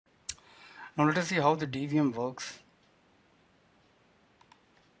Now let us see how the DVM works.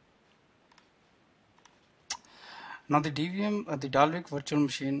 Now the DVM, the Dalvik Virtual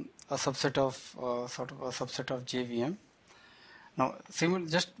Machine, a subset of sort of a subset of JVM. Now,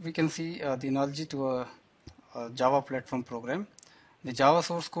 just we can see the analogy to a Java platform program. The Java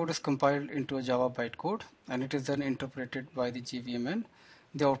source code is compiled into a Java bytecode, and it is then interpreted by the JVM, and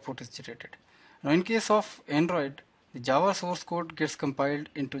the output is generated. Now, in case of Android, the Java source code gets compiled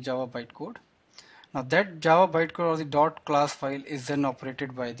into Java bytecode. Now, that Java bytecode or the dot class file is then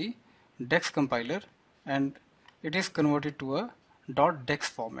operated by the DEX compiler, and it is converted to a .dex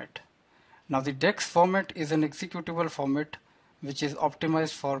format. Now the DEX format is an executable format which is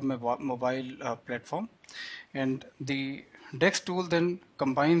optimized for mobile platform, and the DEX tool then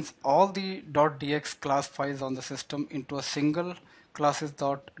combines all the .dx class files on the system into a single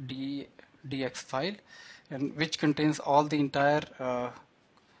classes.dx file, and which contains all the entire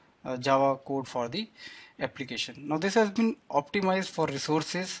Java code for the application. Now this has been optimized for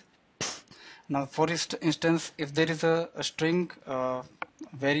resources. Now for instance, if there is a string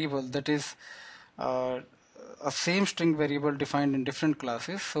variable that is a same string variable defined in different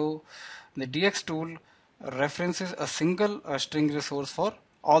classes, so the DX tool references a single string resource for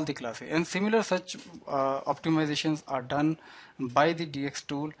all the classes, and similar such optimizations are done by the DX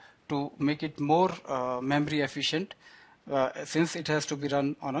tool to make it more memory efficient, since it has to be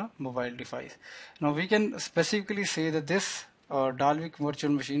run on a mobile device. Now we can specifically say that this Dalvik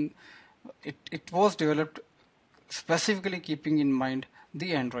virtual machine, it was developed specifically keeping in mind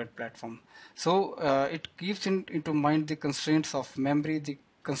the Android platform. So it keeps into mind the constraints of memory, the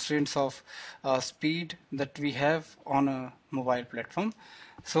constraints of speed that we have on a mobile platform.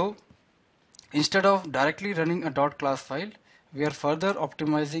 So instead of directly running a dot class file, we are further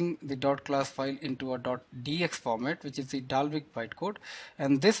optimizing the dot class file into a .dx format, which is the Dalvik bytecode,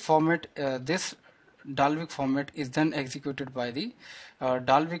 and this format, this Dalvik format is then executed by the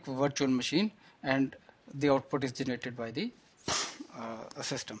Dalvik virtual machine, and the output is generated by the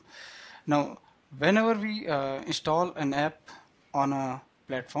system. Now, whenever we install an app on a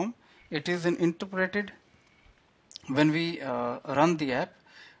platform, it is then interpreted when we run the app,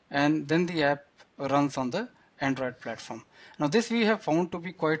 and then the app runs on the Android platform. Now this we have found to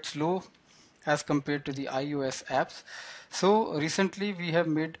be quite slow as compared to the iOS apps. So recently we have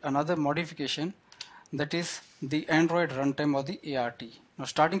made another modification, that is the Android runtime or the ART. Now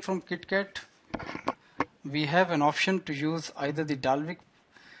starting from KitKat, we have an option to use either the Dalvik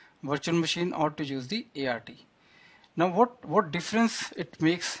virtual machine or to use the ART. Now what difference it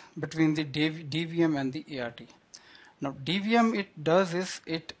makes between the DVM and the ART? Now DVM, it does is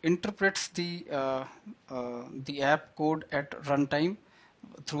it interprets the app code at runtime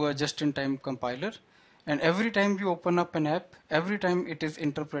through a just-in-time compiler, and every time you open up an app, every time it is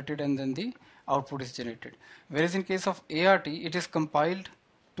interpreted and then the output is generated. Whereas in case of ART, it is compiled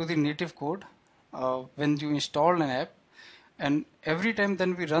to the native code when you install an app, and every time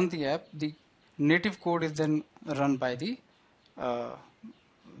then we run the app, the native code is then run by the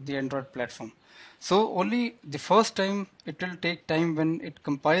Android platform. So only the first time it will take time when it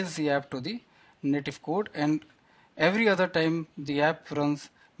compiles the app to the native code, and every other time the app runs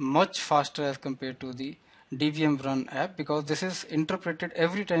much faster as compared to the DVM run app, because this is interpreted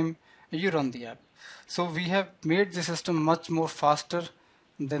every time you run the app. So we have made the system much more faster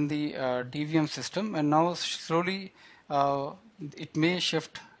than the DVM system, and now slowly it may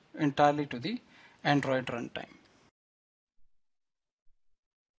shift entirely to the Android runtime.